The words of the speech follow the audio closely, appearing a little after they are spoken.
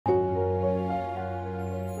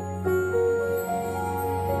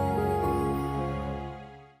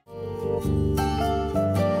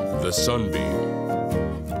the Sunbeam.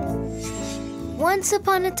 Once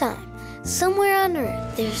upon a time, somewhere on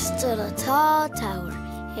Earth, there stood a tall tower,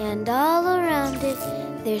 and all around it,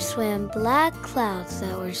 there swam black clouds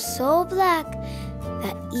that were so black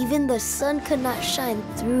that even the sun could not shine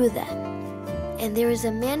through them. And there was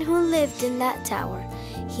a man who lived in that tower.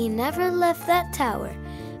 He never left that tower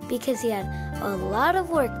because he had a lot of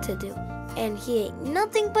work to do, and he ate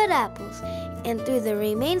nothing but apples and threw the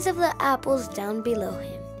remains of the apples down below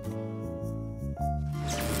him.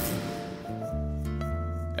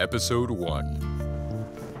 Episode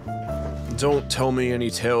 1. Don't tell me any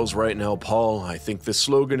tales right now, Paul. I think this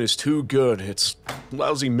slogan is too good. It's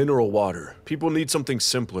lousy mineral water. People need something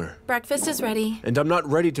simpler. Breakfast is ready. And I'm not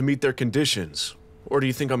ready to meet their conditions. Or do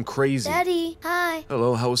you think I'm crazy? Daddy, hi.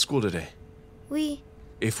 Hello, how was school today?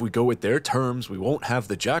 If we go with their terms, we won't have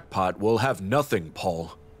the jackpot. We'll have nothing,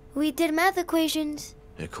 Paul. We did math equations.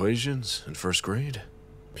 Equations in first grade?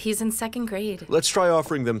 He's in second grade. Let's try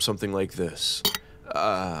offering them something like this.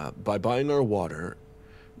 By buying our water,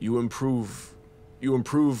 you improve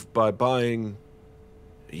by buying,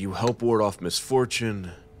 you help ward off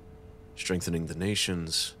misfortune, strengthening the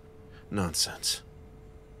nations. Nonsense.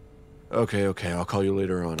 Okay, I'll call you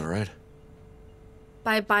later on, all right?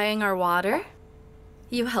 By buying our water,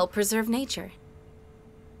 you help preserve nature.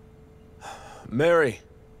 Mary.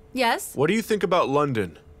 Yes? What do you think about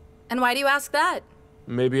London? And why do you ask that?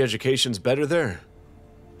 Maybe education's better there.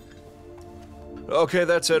 Okay,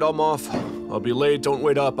 that's it. I'm off. I'll be late. Don't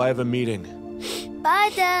wait up. I have a meeting.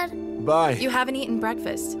 Bye, Dad. Bye. You haven't eaten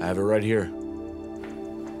breakfast. I have it right here.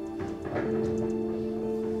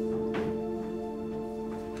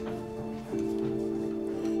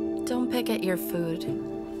 Don't pick at your food.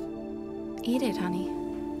 Eat it, honey.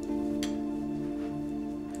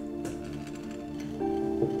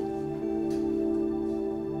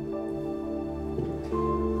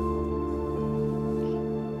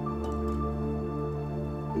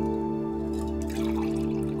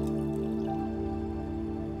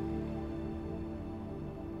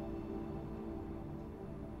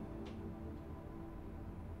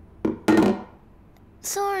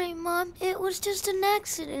 Sorry, Mom. It was just an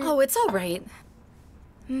accident. Oh, it's all right.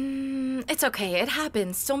 It's okay. It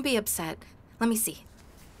happens. Don't be upset. Let me see.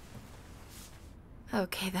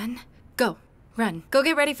 Okay, then. Go. Run. Go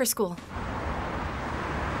get ready for school.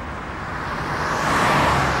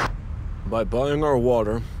 By buying our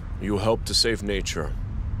water, you help to save nature.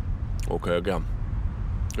 Okay, again.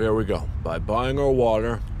 Here we go. By buying our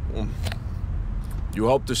water, you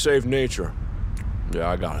help to save nature. Yeah,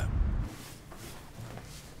 I got it.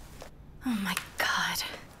 Oh my God.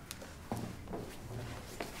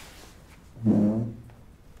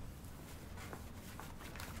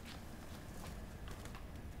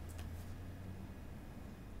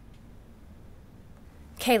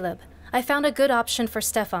 Caleb, I found a good option for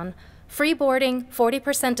Stefan. Free boarding,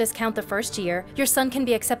 40% discount the first year. Your son can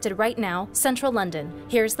be accepted right now, Central London.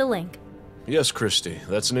 Here's the link. Yes, Christy,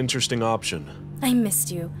 that's an interesting option. I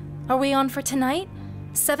missed you. Are we on for tonight?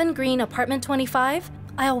 7 Green, apartment 25?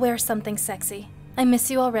 I'll wear something sexy. I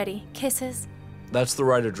miss you already. Kisses. That's the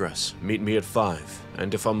right address. Meet me at 5.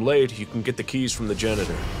 And if I'm late, you can get the keys from the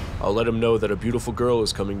janitor. I'll let him know that a beautiful girl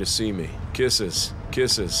is coming to see me. Kisses.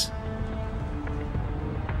 Kisses.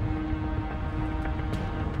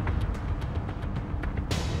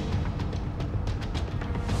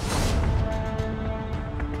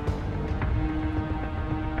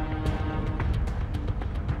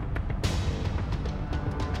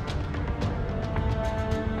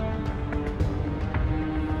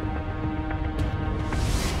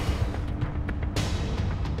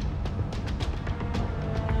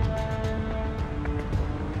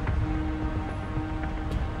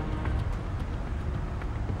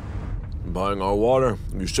 Buying our water,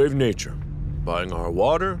 you save nature. Buying our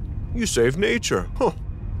water, you save nature. Huh.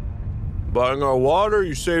 Buying our water,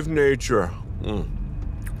 you save nature.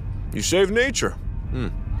 You save nature.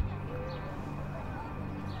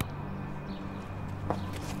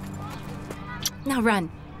 Now run.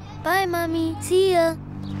 Bye, Mommy. See ya.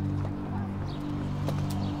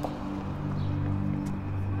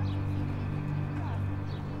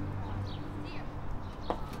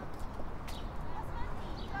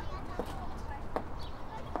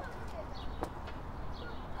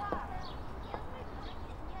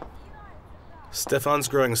 Stefan's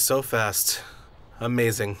growing so fast.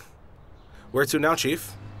 Amazing. Where to now,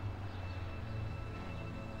 Chief?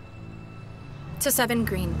 To 7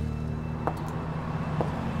 Green.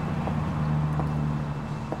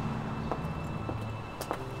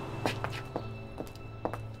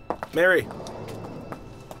 Mary.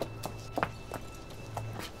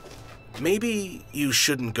 maybe you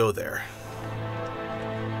shouldn't go there.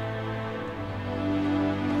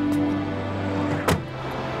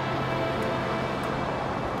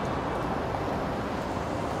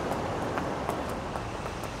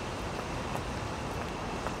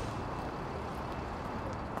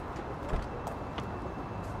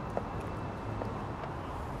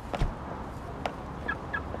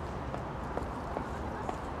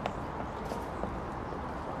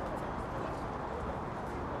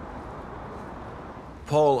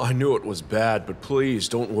 Paul, I knew it was bad, but please,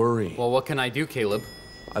 don't worry. Well, what can I do, Caleb?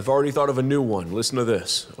 I've already thought of a new one. Listen to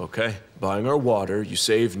this, okay? Buying our water, you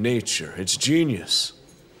save nature. It's genius.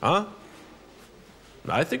 Huh?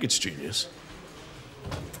 I think it's genius.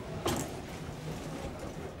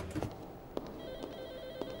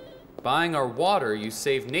 Buying our water, you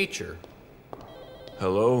save nature.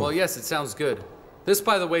 Hello? Well, yes, it sounds good. This,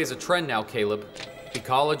 by the way, is a trend now, Caleb.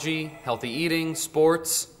 Ecology, healthy eating,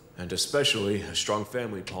 sports. And especially a strong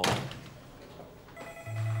family, Paul.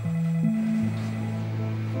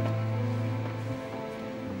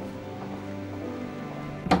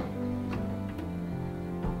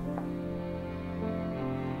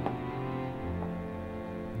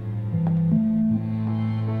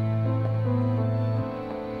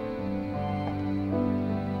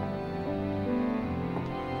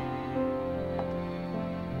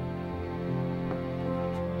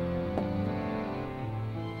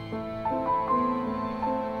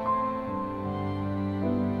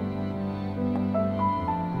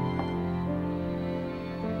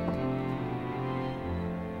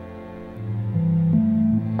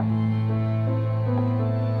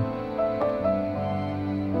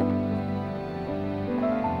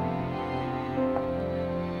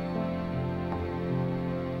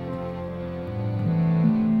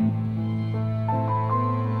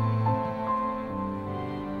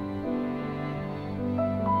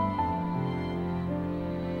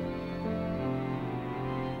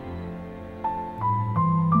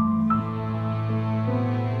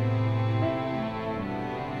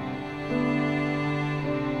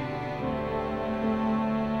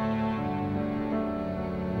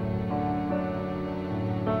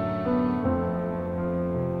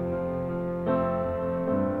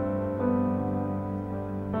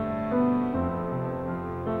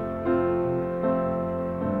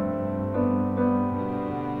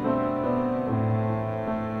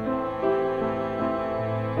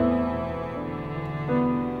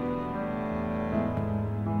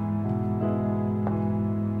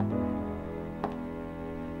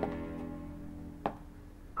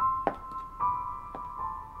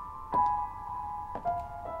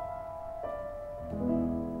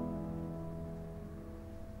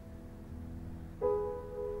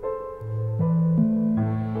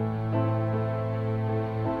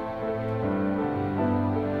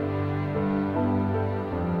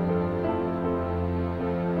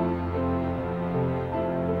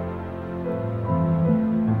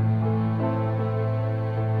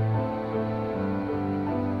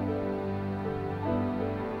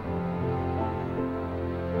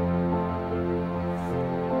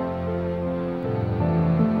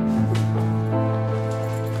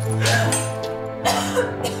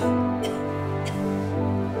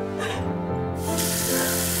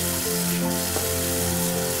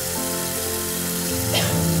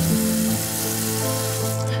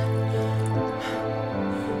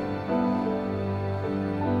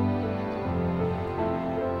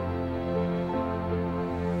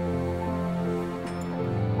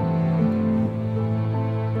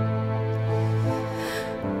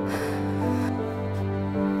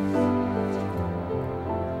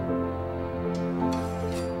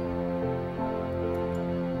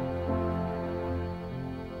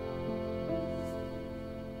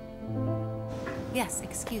 Yes,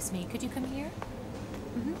 excuse me. Could you come here?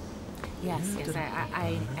 Yes,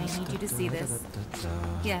 I need you to see this.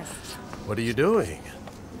 Yes. What are you doing?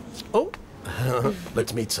 Oh,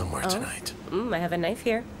 let's meet somewhere tonight. I have a knife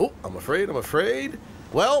here. Oh, I'm afraid.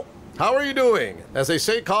 Well, how are you doing? As they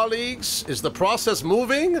say, colleagues, is the process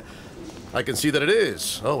moving? I can see that it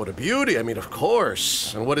is. Oh, what a beauty. I mean, of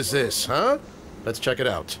course. And what is this, huh? Let's check it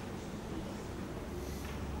out.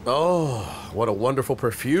 Oh, what a wonderful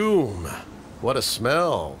perfume. What a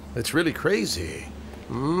smell. It's really crazy.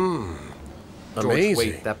 Amazing. George,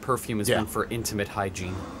 wait, that perfume is meant for intimate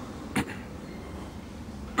hygiene.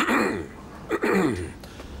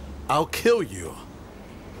 I'll kill you.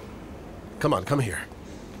 Come on, come here.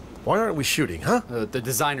 Why aren't we shooting, huh? The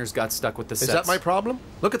designers got stuck with the sets. Is that my problem?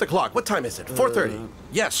 Look at the clock. What time is it? 4:30.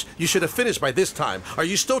 Yes, you should have finished by this time. Are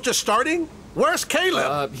you still just starting? Where's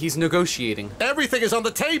Caleb? He's negotiating. Everything is on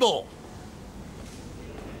the table.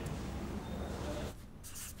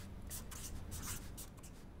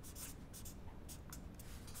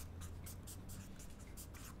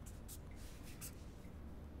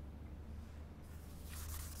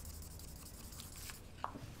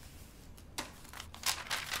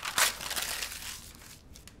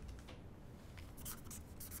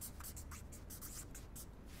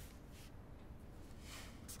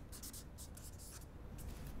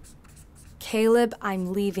 Caleb,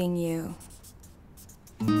 I'm leaving you.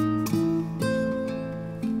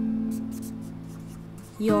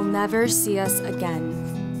 You'll never see us again.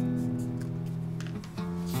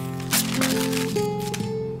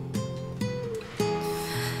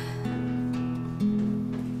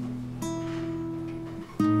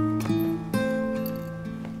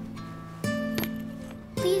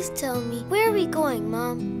 Please tell me, where are we going,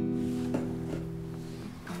 Mom?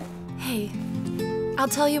 Hey, I'll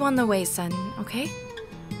tell you on the way, son, okay?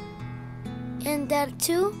 And Dad,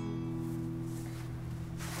 too?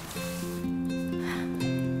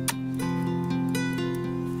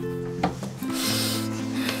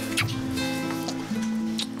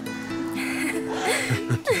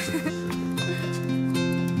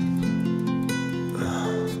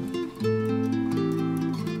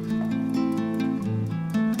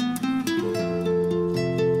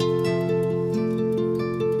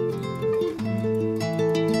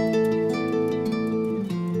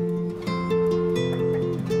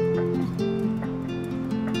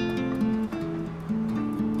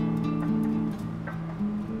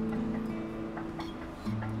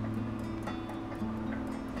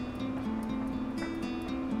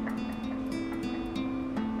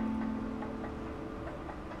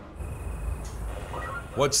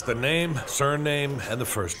 What's the name, surname, and the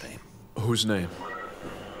first name? Whose name?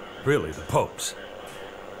 Really, the Pope's.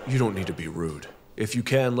 You don't need to be rude. If you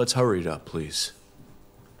can, let's hurry it up, please.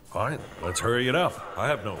 Fine, let's hurry it up. I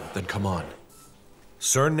have no... Then come on.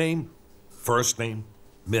 Surname, first name,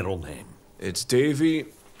 middle name. It's Davy,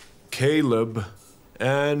 Caleb,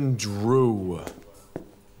 Andrew.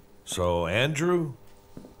 So, Andrew,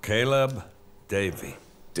 Caleb, Davy.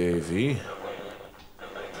 Davy.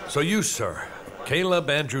 So you, sir, Caleb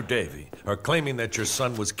Andrew Davy, are claiming that your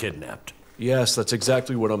son was kidnapped. Yes, that's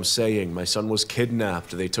exactly what I'm saying. My son was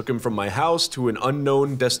kidnapped. They took him from my house to an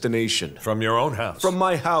unknown destination. From your own house? From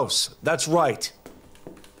my house. That's right.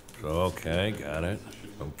 Okay, got it.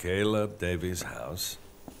 From Caleb Davy's house.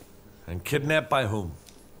 And kidnapped by whom?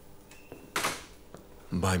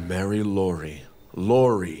 By Mary Laurie.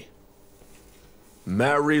 Laurie.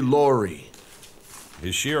 Mary Laurie.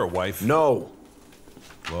 Is she your wife? No.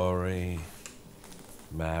 Laurie.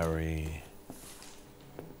 Mary.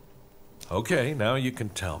 Okay, now you can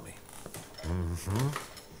tell me.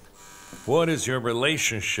 What is your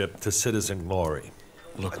relationship to Citizen Laurie?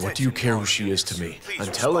 Look, what do you care who she is to me?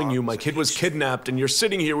 I'm telling you, my kid was kidnapped and you're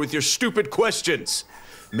sitting here with your stupid questions.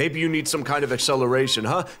 Maybe you need some kind of acceleration,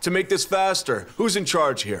 huh? To make this faster. Who's in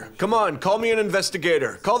charge here? Come on, call me an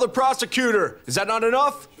investigator. Call the prosecutor. Is that not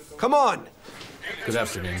enough? Come on. Good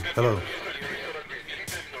afternoon. Hello.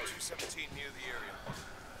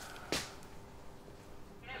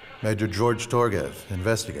 Major George Torgev,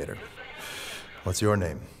 investigator. What's your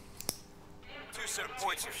name?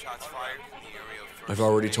 I've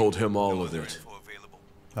already told him all of it.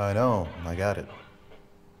 I know, I got it.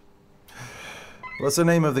 What's the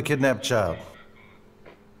name of the kidnapped child?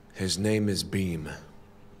 His name is Beam.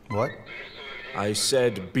 What? I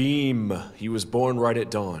said Beam. He was born right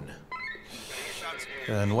at dawn.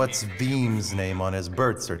 And what's Beam's name on his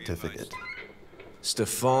birth certificate?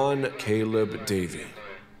 Stefan Caleb Davy.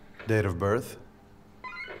 Date of birth?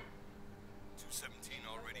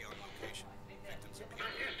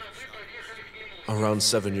 Around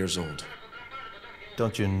 7 years old.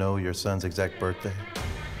 Don't you know your son's exact birthday?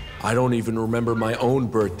 I don't even remember my own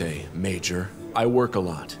birthday, Major. I work a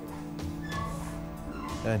lot.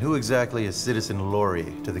 And who exactly is Citizen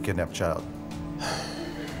Laurie to the kidnapped child?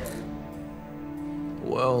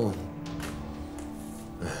 Well,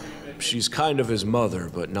 she's kind of his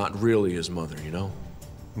mother, but not really his mother, you know?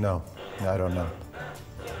 No, I don't know.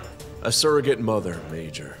 A surrogate mother,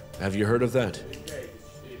 Major. Have you heard of that?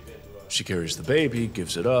 She carries the baby,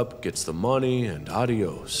 gives it up, gets the money, and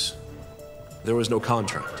adios. There was no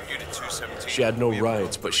contract. She had no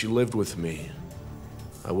rights, but she lived with me.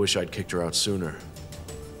 I wish I'd kicked her out sooner.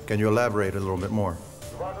 Can you elaborate a little bit more?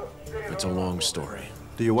 It's a long story.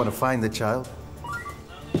 Do you want to find the child?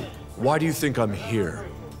 Why do you think I'm here?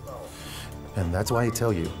 And that's why I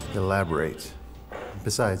tell you, elaborate.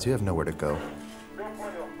 Besides, you have nowhere to go.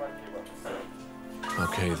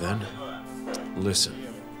 Okay, then. Listen.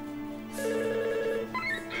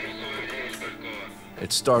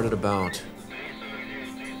 It started about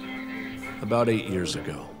 8 years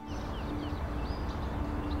ago.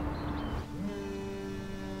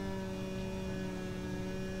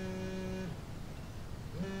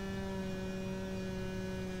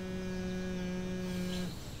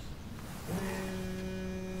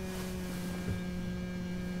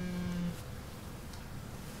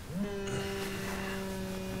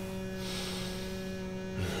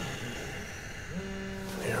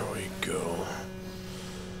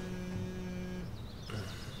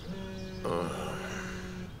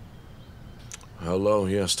 Hello,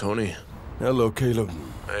 yes, Tony. Hello, Caleb.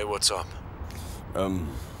 Hey, what's up?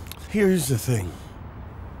 Here's the thing.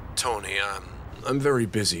 Tony, I'm very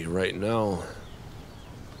busy right now.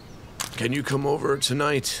 Can you come over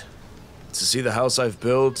tonight to see the house I've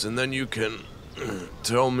built, and then you can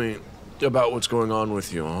tell me about what's going on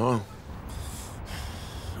with you, huh?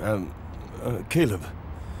 Caleb.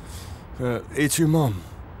 It's your mom.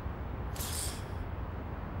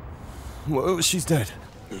 Well, she's dead.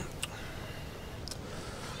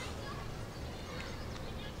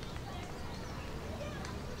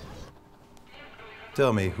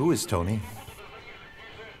 Tell me, who is Tony?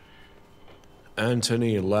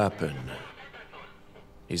 Anthony Lappin.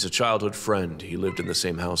 He's a childhood friend. He lived in the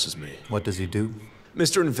same house as me. What does he do?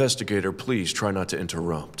 Mr. Investigator, please try not to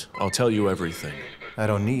interrupt. I'll tell you everything. I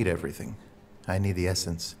don't need everything. I need the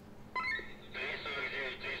essence.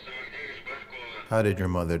 How did your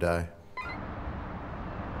mother die?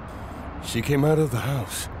 She came out of the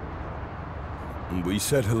house. We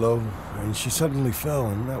said hello, and she suddenly fell,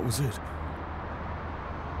 and that was it.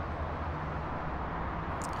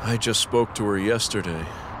 I just spoke to her yesterday.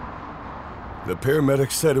 The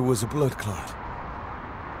paramedics said it was a blood clot.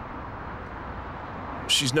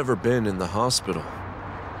 She's never been in the hospital.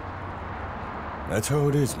 That's how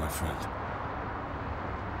it is, my friend.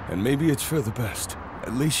 And maybe it's for the best.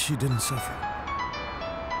 At least she didn't suffer.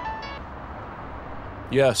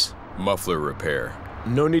 Yes. Muffler repair.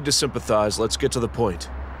 No need to sympathize. Let's get to the point.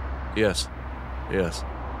 Yes. Yes.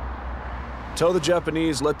 Tell the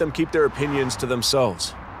Japanese, let them keep their opinions to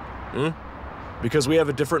themselves. Because we have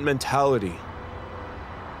a different mentality.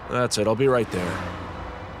 That's it. I'll be right there.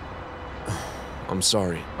 I'm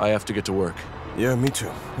sorry. I have to get to work. Yeah, me too.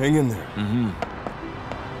 Hang in there.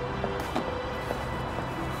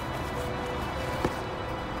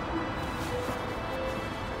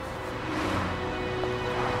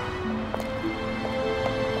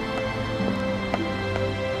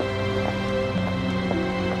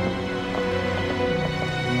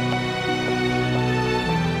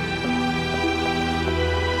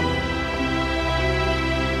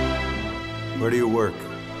 Where do you work?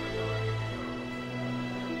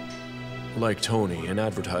 Like Tony in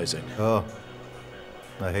advertising. Oh,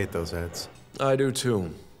 I hate those ads. I do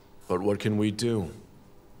too. But what can we do?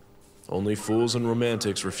 Only fools and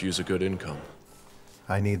romantics refuse a good income.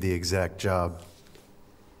 I need the exact job.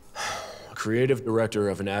 Creative director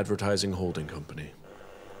of an advertising holding company.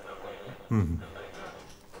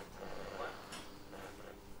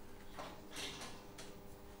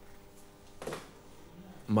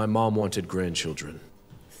 My mom wanted grandchildren.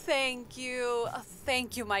 Thank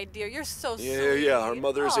you, my dear. You're so sweet. Yeah, her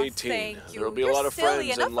mother's 18. Thank you. There'll be You're a lot of silly.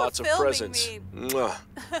 friends Enough and lots of filming presents. me. Mwah.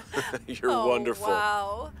 You're Oh, wonderful.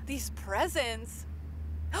 Wow. These presents.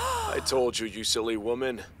 I told you, you silly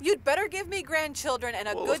woman. You'd better give me grandchildren and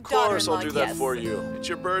a Well, good of course daughter-in-law. I'll do that yes. for you. It's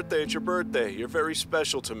your birthday, it's your birthday. You're very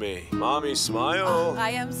special to me. Mommy, smile.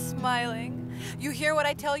 I am smiling. You hear what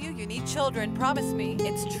I tell you? You need children. Promise me.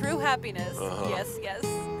 It's true happiness. Yes, yes.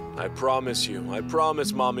 I promise you. I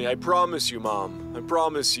promise, Mommy. I promise you, Mom. I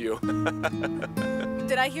promise you.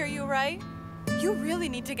 Did I hear you right? You really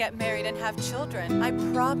need to get married and have children. I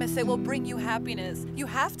promise it will bring you happiness. You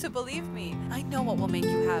have to believe me. I know what will make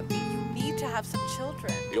you happy. You need to have some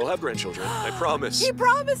children. You'll have grandchildren. I promise. He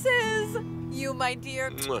promises! You, my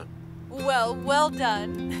dear. Mwah. Well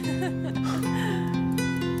done.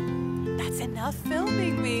 That's enough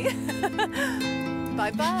filming me.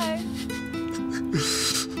 Bye-bye.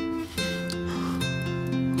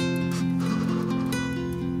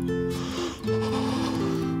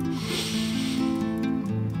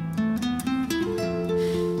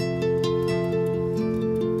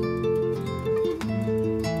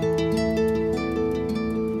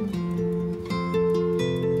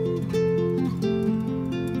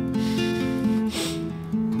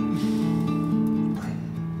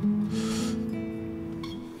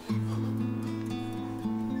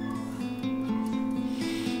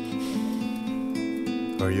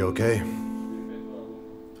 Are you okay?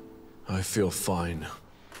 I feel fine.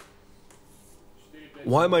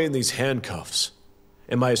 Why am I in these handcuffs?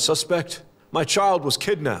 Am I a suspect? My child was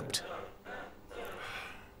kidnapped.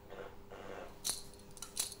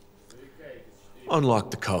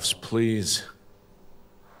 Unlock the cuffs, please.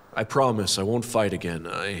 I promise I won't fight again.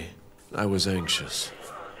 I was anxious.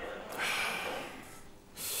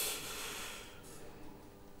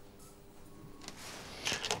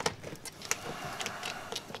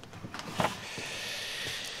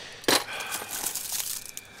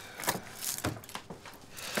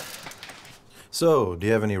 So, do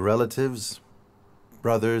you have any relatives?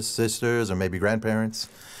 Brothers, sisters, or maybe grandparents?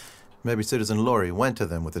 Maybe Citizen Lori went to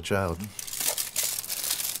them with a child.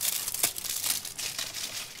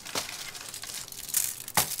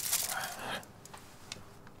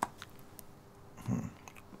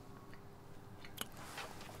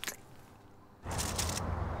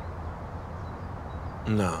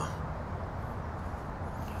 No.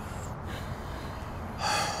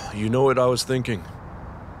 You know what I was thinking?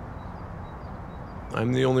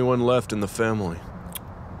 I'm the only one left in the family.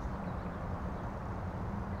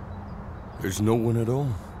 There's no one at all?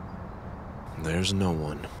 There's no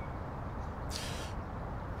one.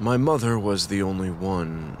 My mother was the only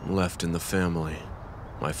one left in the family.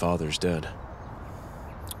 My father's dead.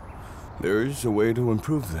 There is a way to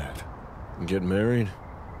improve that. Get married?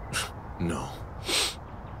 No.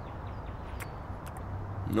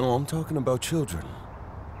 No, I'm talking about children.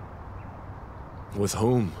 With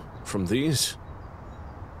whom? From these?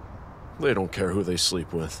 They don't care who they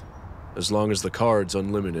sleep with, as long as the card's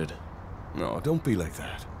unlimited. No, don't be like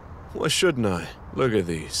that. Why shouldn't I? Look at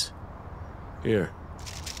these. Here.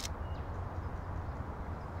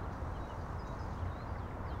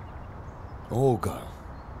 Olga.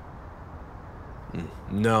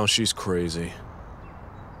 Now she's crazy.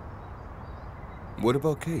 What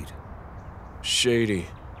about Kate? Shady.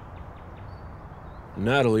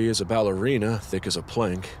 Natalie is a ballerina, thick as a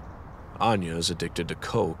plank. Anya is addicted to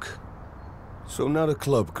coke. So not a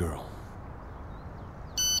club girl.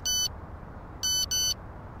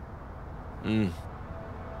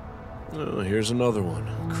 Oh, here's another one.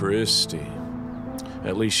 Christy.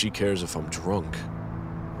 At least she cares if I'm drunk.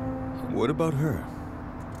 What about her?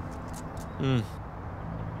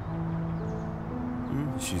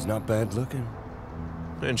 She's not bad looking.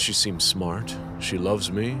 And she seems smart. She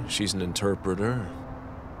loves me. She's an interpreter.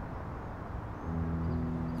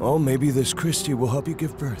 Oh, maybe this Christy will help you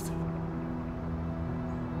give birth.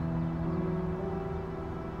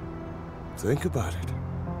 Think about it.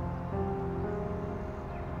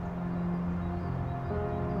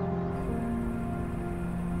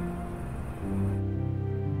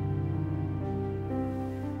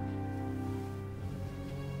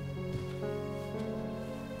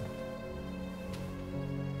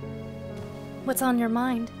 What's on your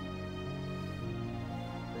mind?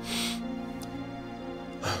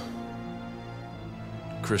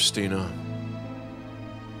 Christina,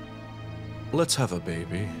 let's have a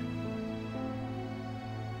baby.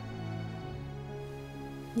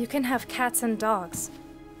 You can have cats and dogs,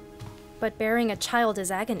 but bearing a child is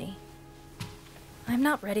agony. I'm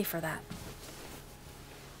not ready for that.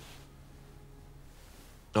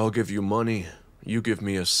 I'll give you money. You give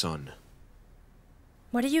me a son.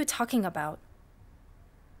 What are you talking about?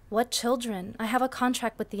 What children? I have a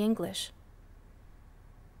contract with the English.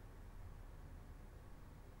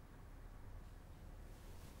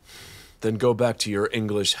 Then go back to your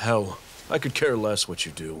English hell. I could care less what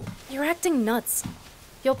you do. You're acting nuts.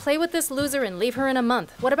 You'll play with this loser and leave her in a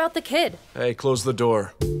month. What about the kid? Hey, close the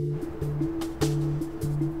door.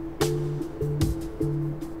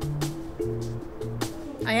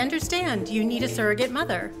 I understand. You need a surrogate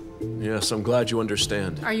mother. Yes, I'm glad you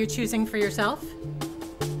understand. Are you choosing for yourself?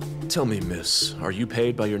 Tell me, miss, are you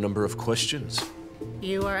paid by your number of questions?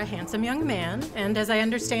 You are a handsome young man, and as I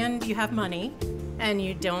understand, you have money, and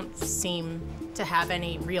you don't seem to have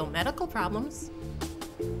any real medical problems.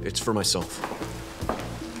 It's for myself.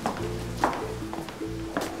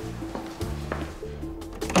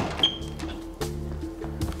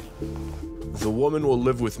 The woman will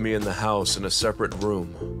live with me in the house in a separate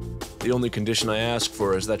room. The only condition I ask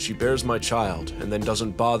for is that she bears my child and then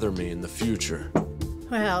doesn't bother me in the future.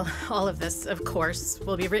 Well, all of this, of course,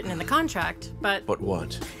 will be written in the contract, but... But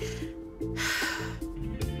what?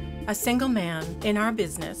 A single man in our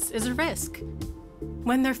business is a risk.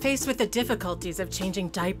 When they're faced with the difficulties of changing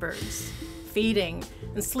diapers, feeding,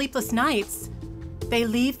 and sleepless nights, they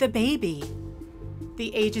leave the baby.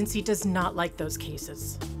 The agency does not like those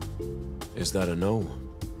cases. Is that a no?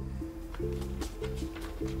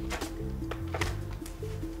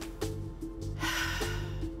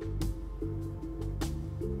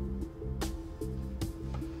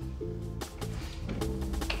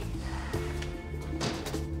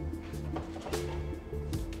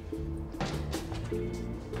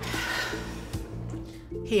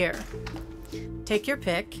 Here, take your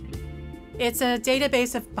pick. It's a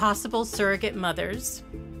database of possible surrogate mothers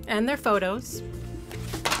and their photos.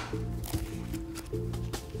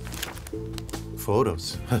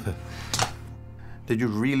 Photos? Did you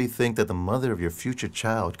really think that the mother of your future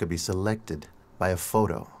child could be selected by a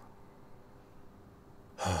photo?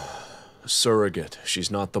 Surrogate. She's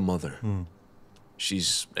not the mother.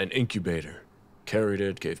 She's an incubator. Carried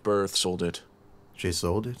it, gave birth, sold it. She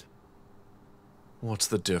sold it? What's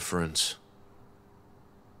the difference?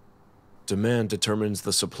 Demand determines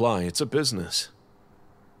the supply. It's a business.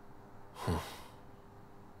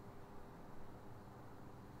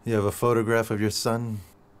 You have a photograph of your son?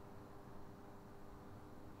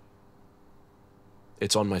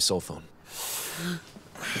 It's on my cell phone.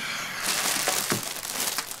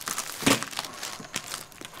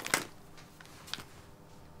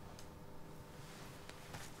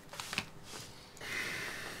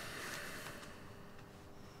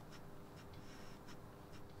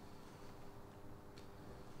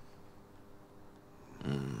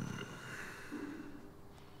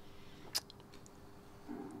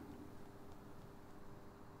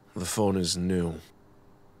 The phone is new.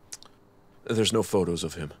 There's no photos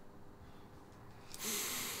of him.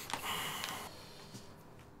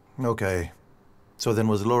 Okay. So then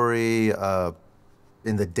was Lori,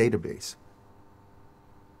 in the database?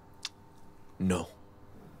 No.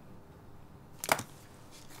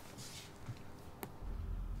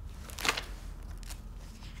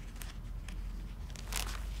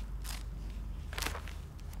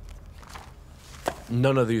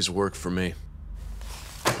 None of these work for me.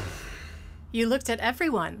 You looked at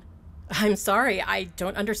everyone. I'm sorry, I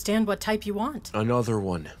don't understand what type you want. Another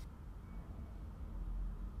one.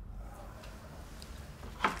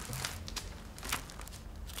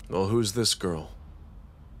 Well, who's this girl?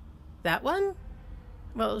 That one?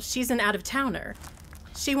 Well, she's an out-of-towner.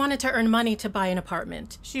 She wanted to earn money to buy an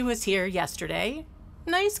apartment. She was here yesterday.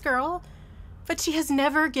 Nice girl. But she has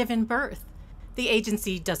never given birth. The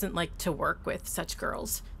agency doesn't like to work with such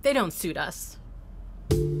girls. They don't suit us.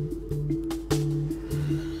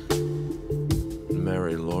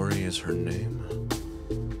 Mary Laurie is her name?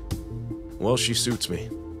 Well, she suits me.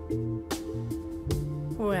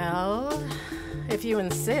 Well, if you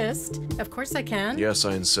insist, of course I can. Yes,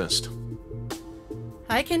 I insist.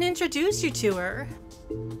 I can introduce you to her,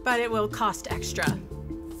 but it will cost extra.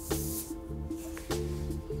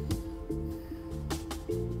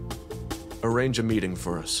 Arrange a meeting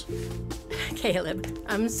for us. Caleb,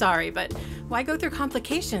 I'm sorry, but why go through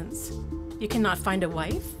complications? You cannot find a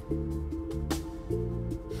wife?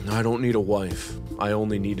 I don't need a wife. I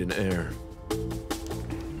only need an heir.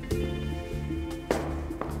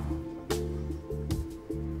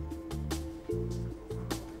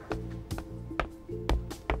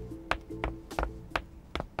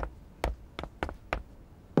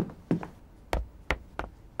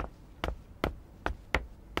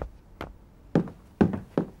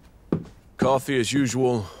 Coffee as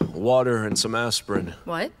usual, water, and some aspirin.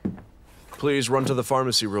 What? Please run to the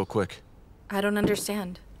pharmacy real quick. I don't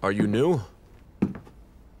understand. Are you new?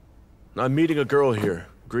 I'm meeting a girl here.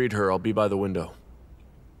 Greet her, I'll be by the window.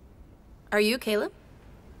 Are you Caleb?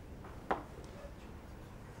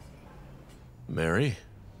 Mary?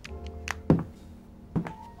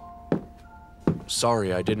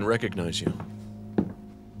 Sorry, I didn't recognize you.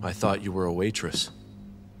 I thought you were a waitress.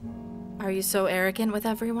 Are you so arrogant with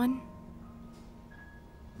everyone?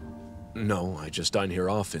 No, I just dine here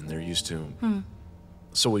often. They're used to...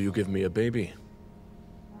 So will you give me a baby?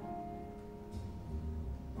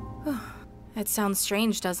 It sounds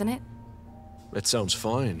strange, doesn't it? It sounds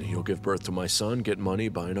fine. You'll give birth to my son, get money,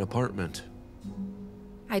 buy an apartment.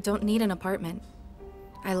 I don't need an apartment.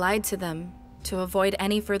 I lied to them to avoid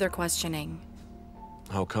any further questioning.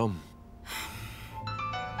 How come?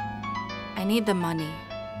 I need the money.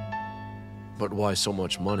 But why so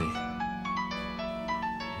much money?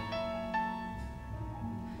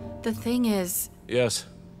 The thing is... Yes.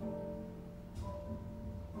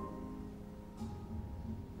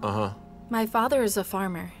 Uh-huh. My father is a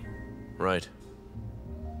farmer. Right.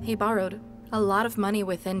 He borrowed a lot of money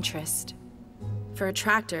with interest for a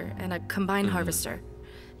tractor and a combine harvester.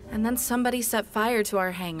 And then somebody set fire to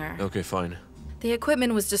our hangar. Okay, fine. The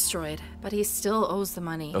equipment was destroyed, but he still owes the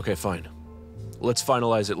money. Okay, fine. Let's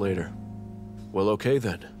finalize it later. Well, okay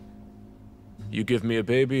then. You give me a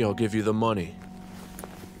baby, I'll give you the money.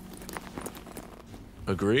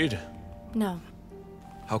 Agreed? No.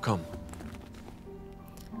 How come?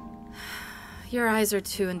 Your eyes are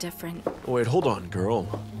too indifferent. Wait, hold on,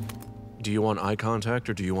 girl. Do you want eye contact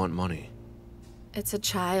or do you want money? It's a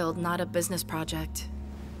child, not a business project.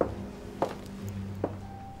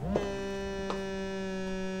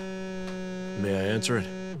 May I answer it?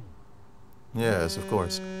 Yes, of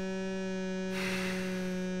course.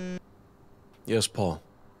 Yes, Paul.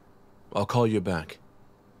 I'll call you back.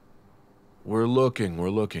 We're looking.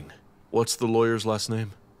 What's the lawyer's last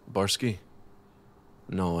name? Barsky?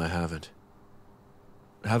 No, I haven't.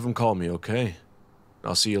 Have him call me, okay?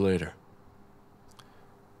 I'll see you later.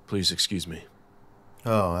 Please excuse me.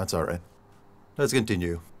 Oh, that's all right. Let's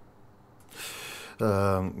continue.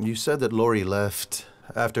 You said that Lori left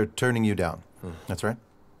after turning you down. That's right?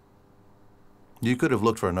 You could have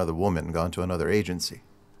looked for another woman, gone to another agency.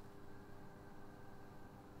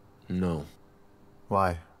 No.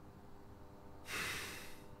 Why?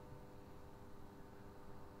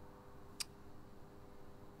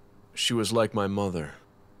 She was like my mother.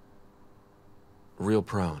 Real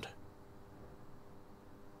proud.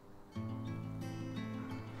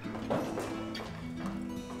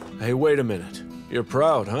 Hey, wait a minute. You're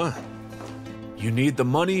proud, huh? You need the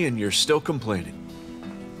money and you're still complaining.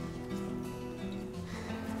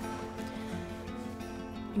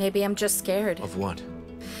 Maybe I'm just scared. Of what?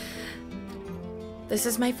 This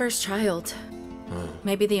is my first child.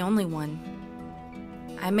 Maybe the only one.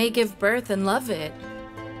 I may give birth and love it,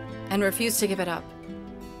 and refuse to give it up.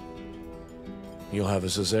 You'll have a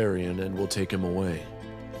cesarean and we'll take him away.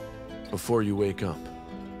 Before you wake up.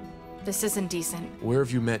 This isn't decent. Where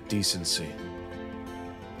have you met decency?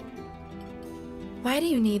 Why do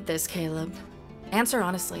you need this, Caleb? Answer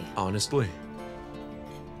honestly. Honestly?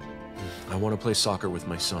 I want to play soccer with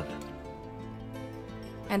my son.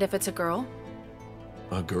 And if it's a girl?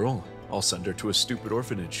 A girl? I'll send her to a stupid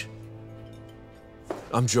orphanage.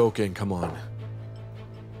 I'm joking, come on.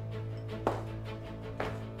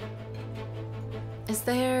 Is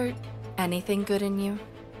there anything good in you?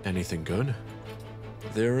 Anything good?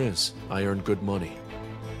 There is. I earn good money.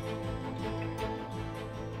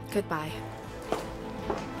 Goodbye.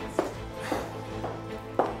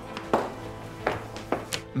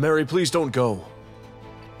 Mary, please don't go.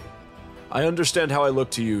 I understand how I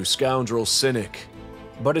look to you, scoundrel, cynic.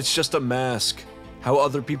 But it's just a mask. How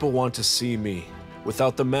other people want to see me.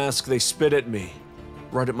 Without the mask, they spit at me.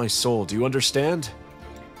 Right at my soul. Do you understand?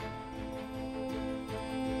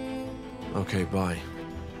 Okay, bye.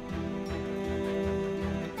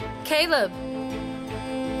 Caleb!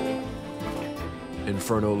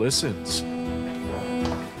 Inferno listens.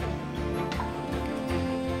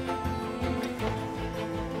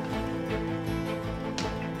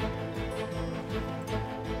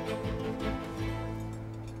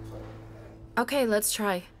 Okay, let's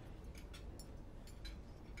try.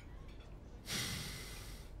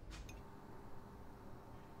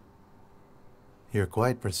 You're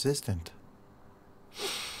quite persistent.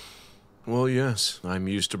 Well, yes. I'm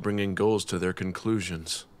used to bringing goals to their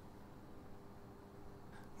conclusions.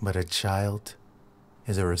 But a child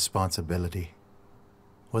is a responsibility.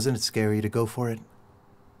 Wasn't it scary to go for it?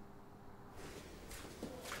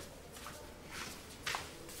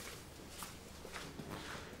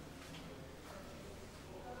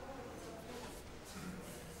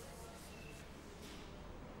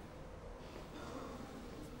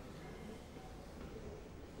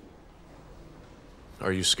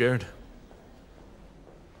 Are you scared?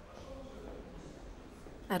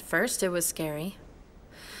 At first, it was scary.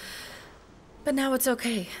 But now it's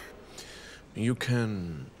okay. You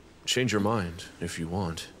can change your mind if you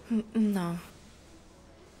want. No.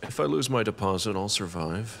 If I lose my deposit, I'll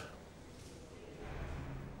survive.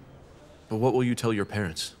 But what will you tell your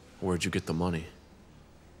parents? Where'd you get the money?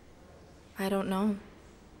 I don't know.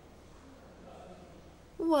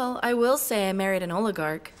 Well, I will say I married an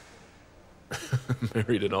oligarch.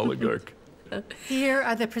 Married an oligarch. Here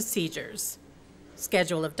are the procedures.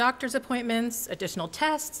 Schedule of doctor's appointments, additional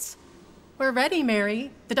tests. We're ready,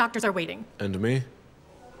 Mary. The doctors are waiting. And me?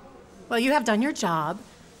 Well, you have done your job.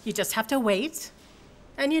 You just have to wait.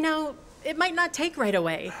 And you know, it might not take right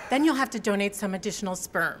away. Then you'll have to donate some additional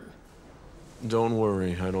sperm. Don't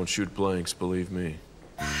worry, I don't shoot blanks, believe me.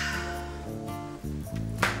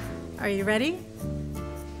 Are you ready?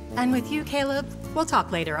 And with you, Caleb, we'll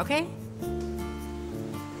talk later, okay?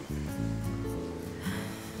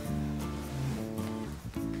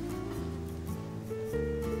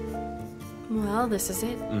 Well, this is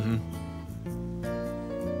it. Mm-hmm.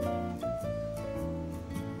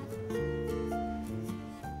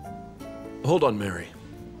 Hold on, Mary.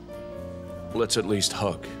 Let's at least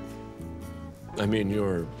hug. I mean,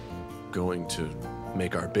 you're going to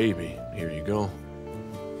make our baby. Here you go.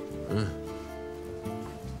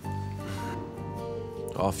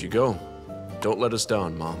 Off you go. Don't let us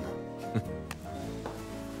down, Mom.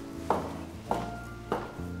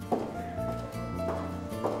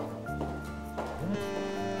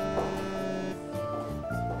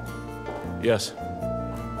 Yes.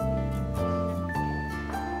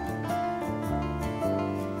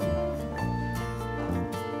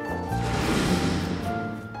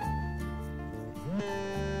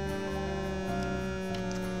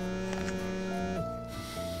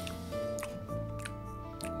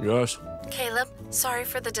 Yes. Caleb, sorry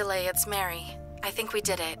for the delay. It's Mary. I think we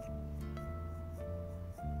did it.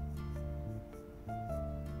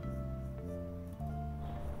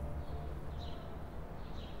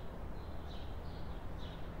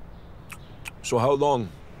 So how long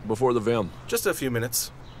before the van? Just a few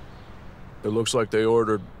minutes. It looks like they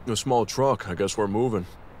ordered a small truck. I guess we're moving.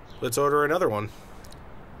 Let's order another one.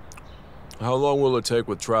 How long will it take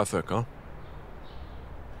with traffic, huh?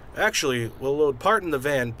 Actually, we'll load part in the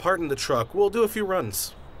van, part in the truck. We'll do a few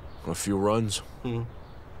runs. A few runs?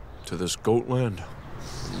 To this goat land?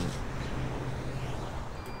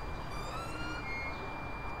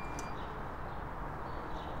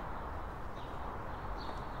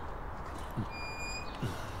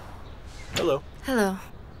 Hello. Hello.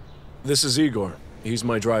 This is Igor. He's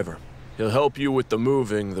my driver. He'll help you with the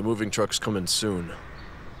moving. The moving truck's coming soon.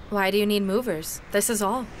 Why do you need movers? This is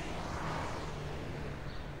all.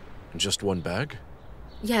 Just one bag?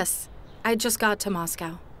 Yes. I just got to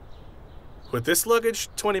Moscow. With this luggage,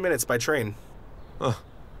 20 minutes by train.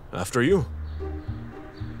 After you.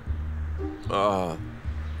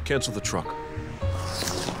 Cancel the truck.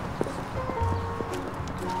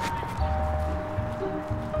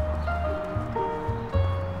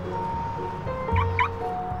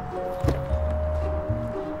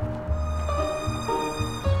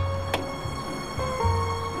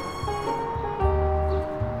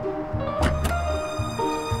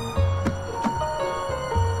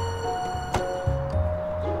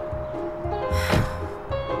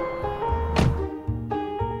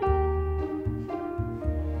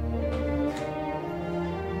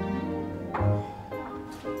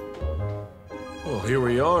 Here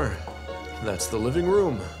we are. That's the living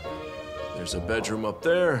room. There's a bedroom up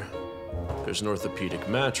there. There's an orthopedic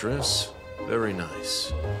mattress. Very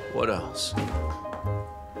nice. What else?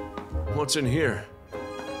 What's in here?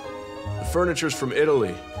 The furniture's from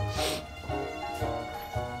Italy.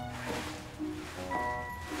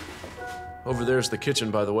 Over there's the kitchen,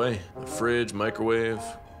 by the way. The fridge, microwave,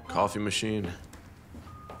 coffee machine.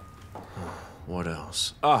 What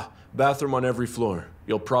else? Bathroom on every floor.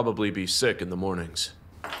 You'll probably be sick in the mornings.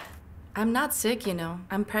 I'm not sick, you know.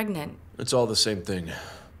 I'm pregnant. It's all the same thing.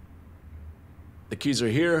 The keys are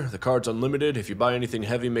here. The card's unlimited. If you buy anything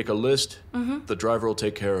heavy, make a list. The driver will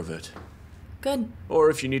take care of it. Good. Or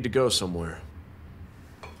if you need to go somewhere.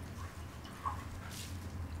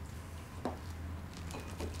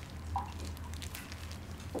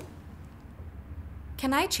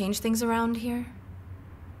 Can I change things around here?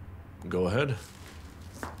 Go ahead.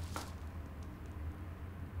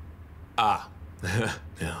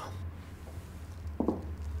 Yeah.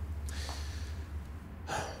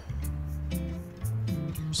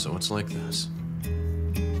 So it's like this.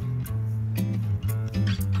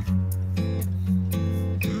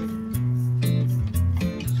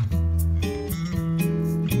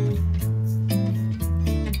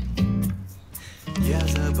 Я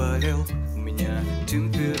заболел, у меня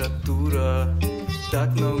температура,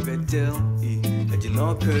 так много дел и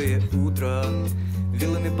одинокое утро.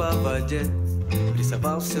 Вилами по воде,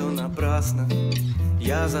 рисовал все напрасно.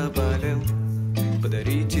 Я заболел,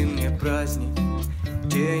 подарите мне праздник.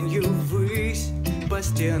 Тенью ввысь по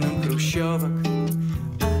стенам хрущевок.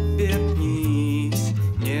 Обернись,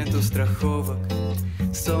 нету страховок.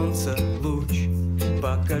 Солнце луч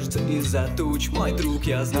покажется из-за туч. Мой друг,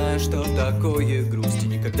 я знаю, что такое грусть, и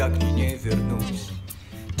никогда к ней не вернусь.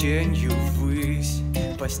 Тенью ввысь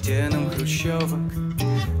по стенам хрущевок.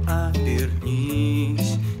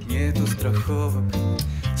 Обернись, нету страховок.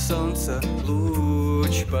 Солнце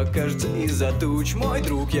луч покажется из-за туч. Мой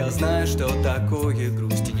друг, я знаю, что такое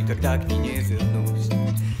грусть, и никогда к ней не вернусь.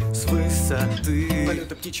 С высоты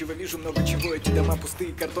полета птичьего вижу много чего. Эти дома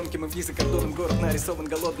пустые, картонки мы вниз, и кордоном город нарисован.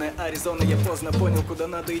 Голодная Аризона. Я поздно понял, куда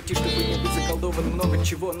надо идти, чтобы не быть заколдованным. Много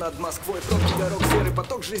чего над Москвой. Пробки дорог, серый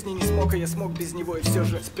поток жизни не смог, а я смог без него. И все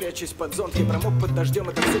же, спрячусь под зонт, я промок под дождем.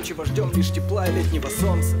 Это все, чего ждем, лишь тепла и летнего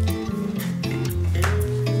солнца.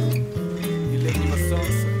 И летнего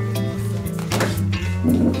солнца.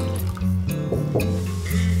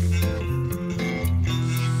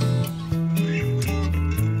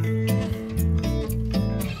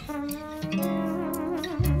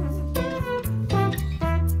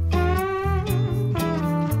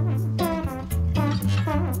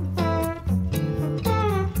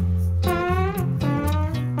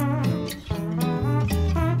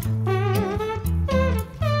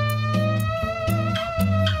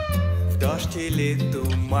 Или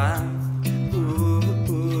туман,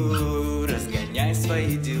 разгоняй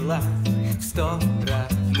свои дела в сторону,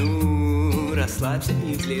 расслабься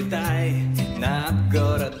и взлетай над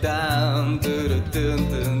городом,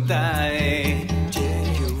 ту-ру-тун-тун-тай.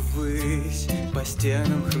 Тенью ввысь по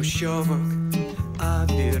стенам хрущевок.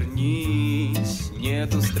 Обернись,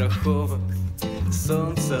 нету страховок.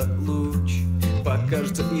 Солнце луч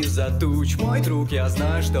покажется из-за туч. Мой друг, я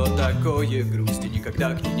знаю, что такое грусть, и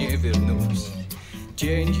никогда к ней не вернусь.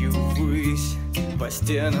 Тенью ввысь по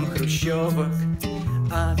стенам хрущевок.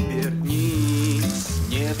 Обернись,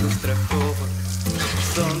 нету страховок.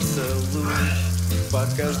 солнце луч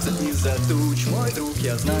покажется из-за туч. Мой друг,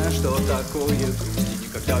 я знаю, что такое грусть, и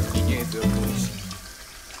никогда к ней не вернусь.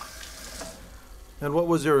 And what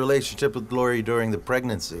was your relationship with Lori during the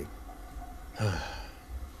pregnancy?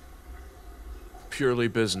 Purely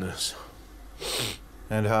business.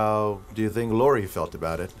 And how do you think Lori felt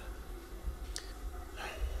about it?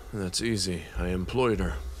 That's easy. I employed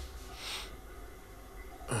her.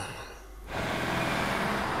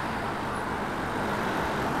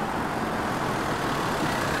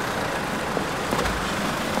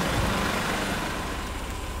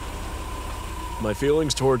 My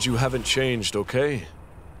feelings towards you haven't changed, okay?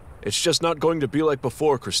 It's just not going to be like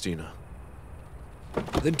before, Christina.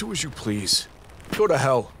 Then do as you please. Go to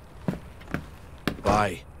hell.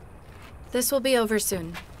 Bye. This will be over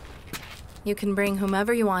soon. You can bring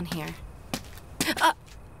whomever you want here.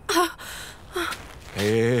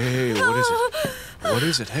 Hey, what is it? What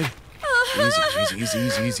is it? Hey.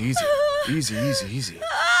 Easy.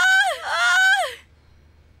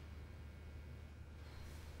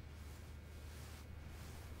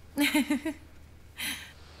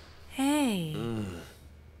 Hey.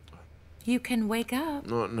 You can wake up.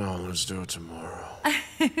 No, let's do it tomorrow.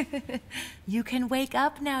 You can wake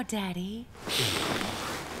up now, Daddy.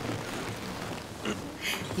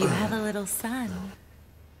 You have a little son.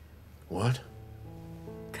 What?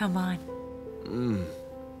 Come on.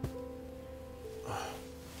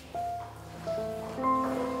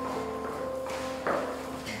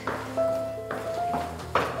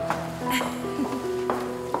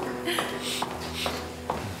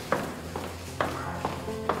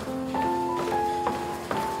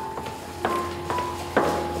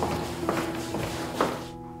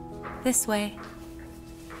 This way.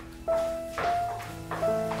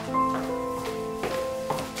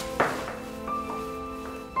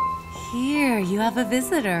 Here, you have a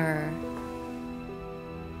visitor.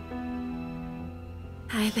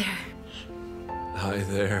 Hi there. Hi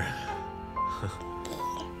there.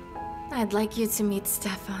 I'd like you to meet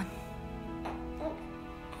Stefan.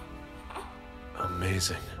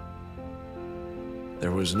 Amazing.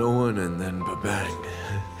 There was no one and then ba-bang.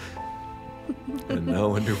 And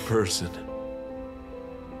now a new person.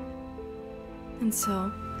 And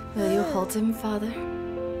so, will you hold him, Father?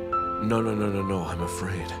 No, I'm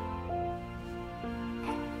afraid.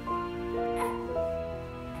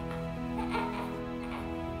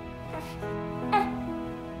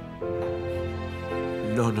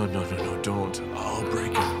 No, don't. I'll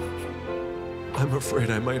break him. I'm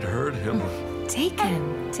afraid I might hurt him. Take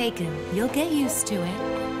him. You'll get used to it.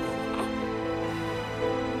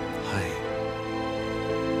 Hi.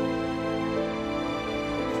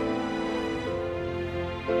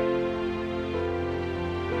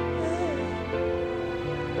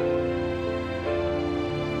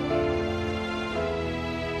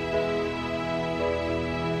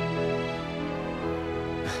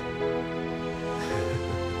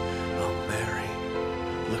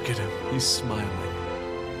 Look at him, he's smiling.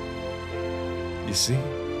 You see?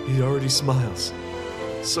 He already smiles.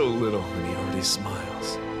 So little, and he already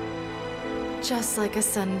smiles. Just like a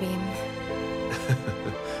sunbeam.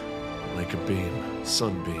 Like a beam,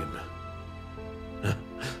 sunbeam.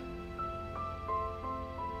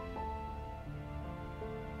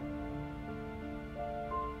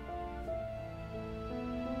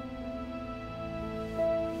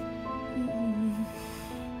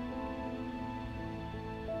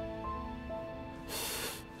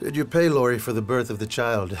 Did you pay Lori for the birth of the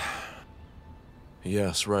child?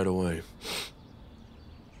 Yes, right away.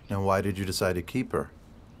 And why did you decide to keep her?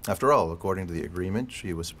 After all, according to the agreement,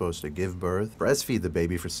 she was supposed to give birth, breastfeed the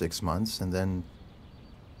baby for 6 months, and then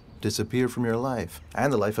disappear from your life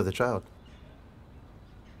and the life of the child.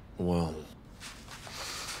 Well...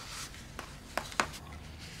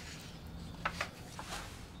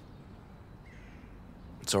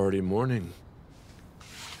 It's already morning.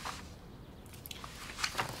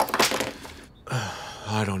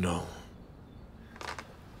 I don't know.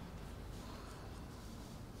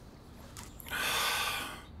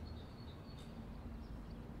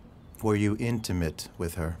 Were you intimate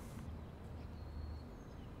with her?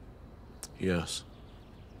 Yes.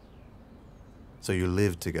 So you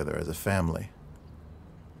lived together as a family?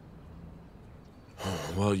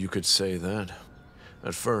 Well, you could say that.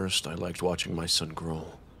 At first, I liked watching my son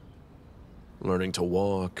grow. Learning to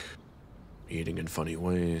walk, eating in funny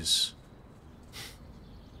ways.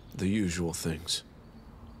 The usual things.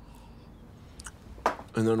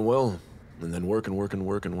 And then, well,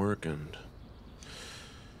 work and...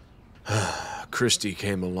 Christy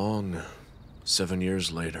came along 7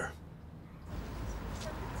 years later.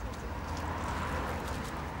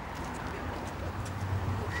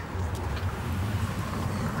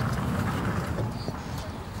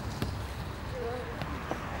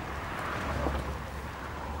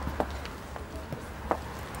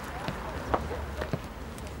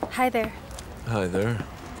 Hi there. Hi there.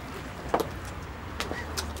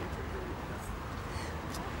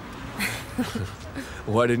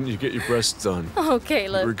 Why didn't you get your breasts done? Oh,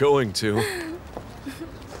 Caleb. You were going to.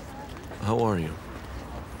 How are you?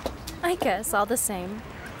 I guess all the same.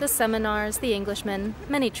 The seminars, the Englishmen,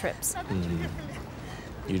 many trips.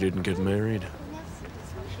 You didn't get married?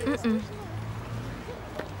 Mm-mm.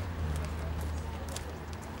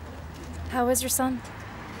 How is your son?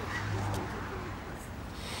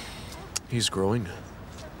 He's growing.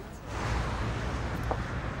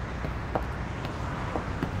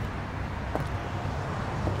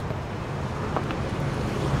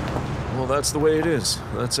 Well, that's the way it is.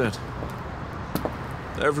 That's it.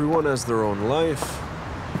 Everyone has their own life,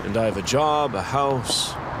 and I have a job, a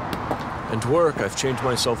house, and to work, I've changed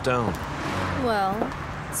myself down. Well,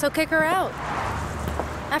 so kick her out.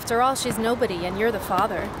 After all, she's nobody, and you're the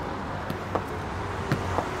father.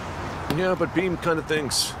 Yeah, but Beam kind of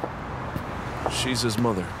thinks she's his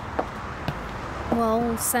mother.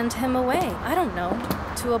 Well, send him away. I don't know.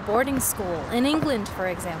 To a boarding school, in England, for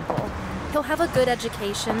example. He'll have a good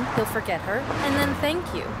education, he'll forget her, and then thank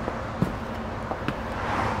you.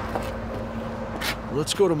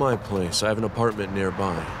 Let's go to my place. I have an apartment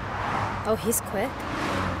nearby. Oh, he's quick.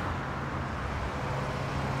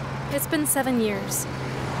 It's been 7 years.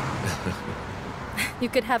 You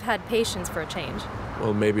could have had patience for a change.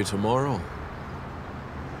 Well, maybe tomorrow.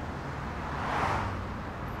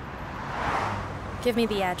 Give me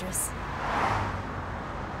the address.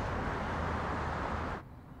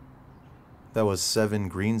 That was 7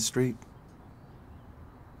 Green Street?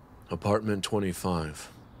 Apartment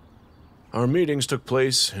 25. Our meetings took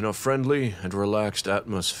place in a friendly and relaxed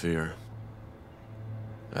atmosphere.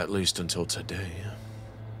 At least until today.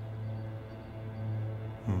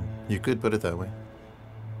 You could put it that way.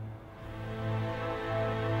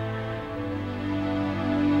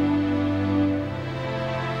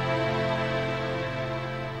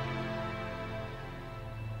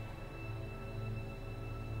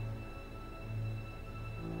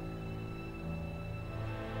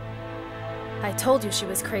 I told you she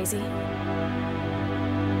was crazy.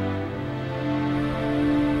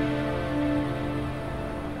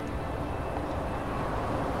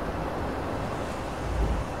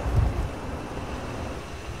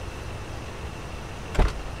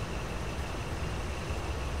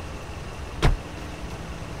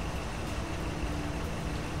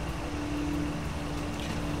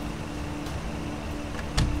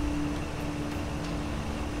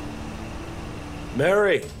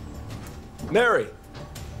 Mary! Mary!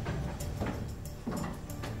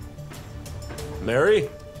 Mary?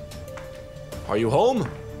 Are you home?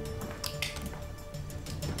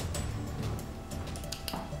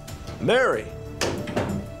 Mary!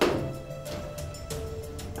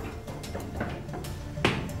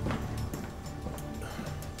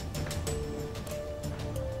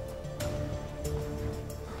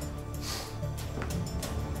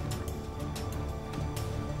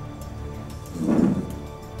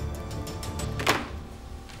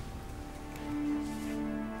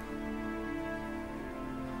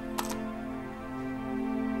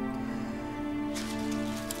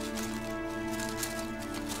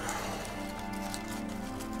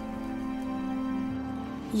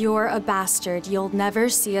 You're a bastard. You'll never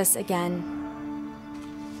see us again.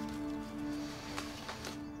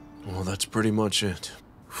 Well, that's pretty much it.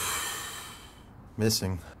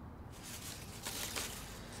 Missing.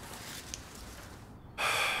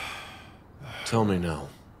 Tell me now.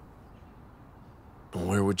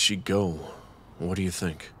 Where would she go? What do you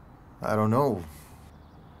think? I don't know.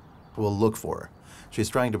 We'll look for her. She's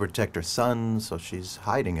trying to protect her son, so she's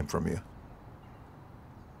hiding him from you.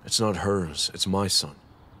 It's not hers, it's my son.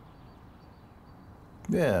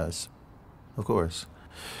 Yes, of course.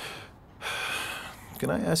 Can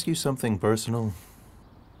I ask you something personal?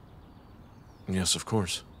 Yes, of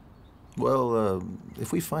course. Well,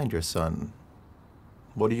 if we find your son,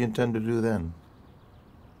 what do you intend to do then?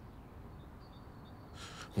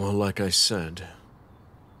 Well, like I said,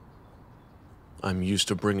 I'm used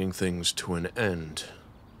to bringing things to an end.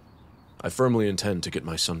 I firmly intend to get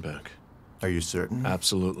my son back. Are you certain?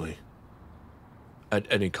 Absolutely. At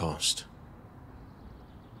any cost.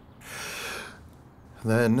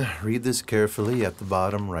 Then, read this carefully. At the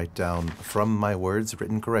bottom, write down, "From my words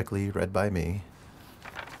written correctly, read by me."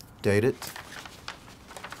 Date it.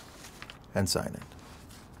 And sign it.